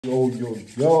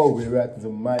Yo, we're reacting to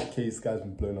Mikecakez, guys.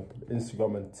 Been blowing up on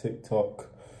Instagram and TikTok.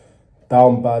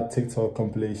 Down bad TikTok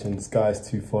compilations, guys,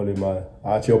 to follow, man.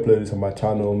 I actually upload this on my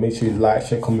channel. Make sure you like,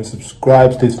 share, comment,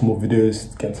 subscribe to this for more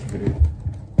videos. Get into the video.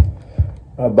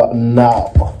 But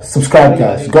now, subscribe,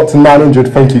 guys. Got to 900.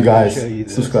 Thank you, guys.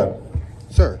 Subscribe.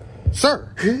 Sir.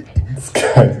 This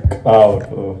guy's cloud,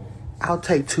 bro. I'll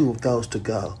take 2 of those to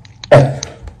go.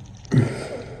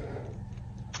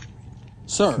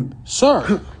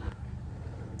 Sir.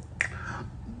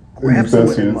 Grab some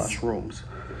of the mushrooms.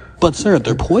 But sir,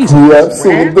 they're poison. Grab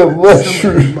some of the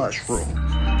mushrooms.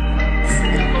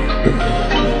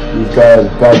 This guy is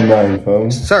bad mind,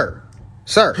 fam. Sir.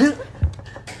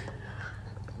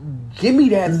 Give me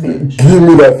that fish. Give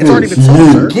me that fish. It's already been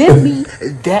sold, sir. Give me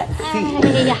that fish.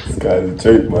 This guy's a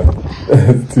joke, man.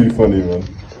 It's too funny, man.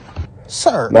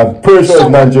 Sir. Now, I'm pretty sure it's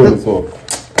Nigerian as well.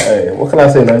 Hey, what can I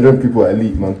say? Nigerian people are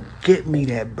elite, man. Get me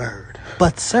that bird.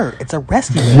 But sir, it's a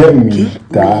rescue. Get me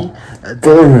that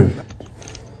bird.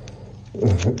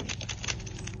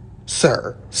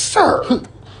 Sir.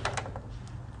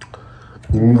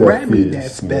 Grab me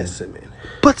that specimen.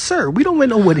 But sir, we don't even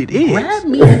know what it is. Grab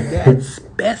me that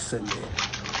specimen.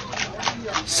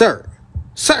 Sir.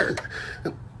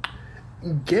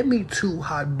 Get me 2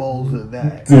 hot bowls of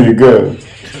that. There you go.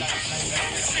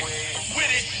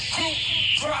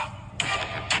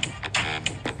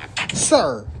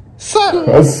 Sir.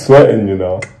 I'm sweating, you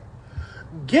know.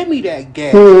 Get me that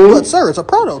gadget. But sir, it's a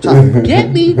prototype.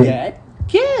 Get me that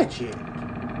gadget.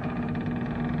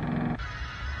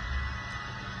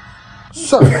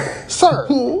 Sir.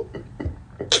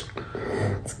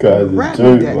 This guy's a Grab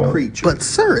joke, me that man. creature. But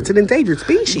sir, it's an endangered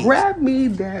species. Grab me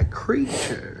that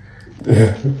creature.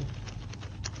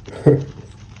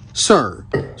 Sir.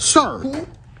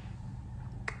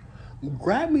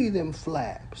 Grab me them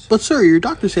flaps. But sir, your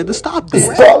doctor said to stop this.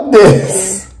 Stop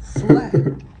this.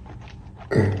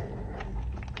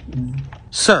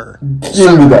 Sir.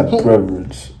 Give me that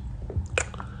beverage.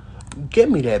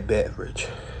 Get me that beverage.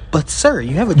 But sir,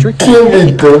 you have a drink. Give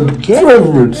me the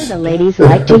beverage. The ladies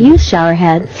like to use shower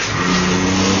heads.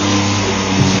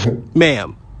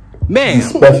 Ma'am.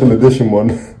 Special edition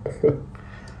one.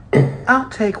 I'll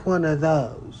take one of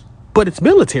those. But it's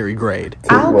military grade.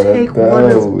 I'll take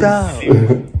one of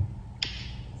those.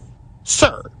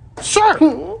 Sir.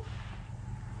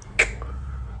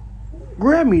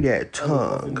 Grab me that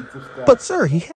tongue. But sir, he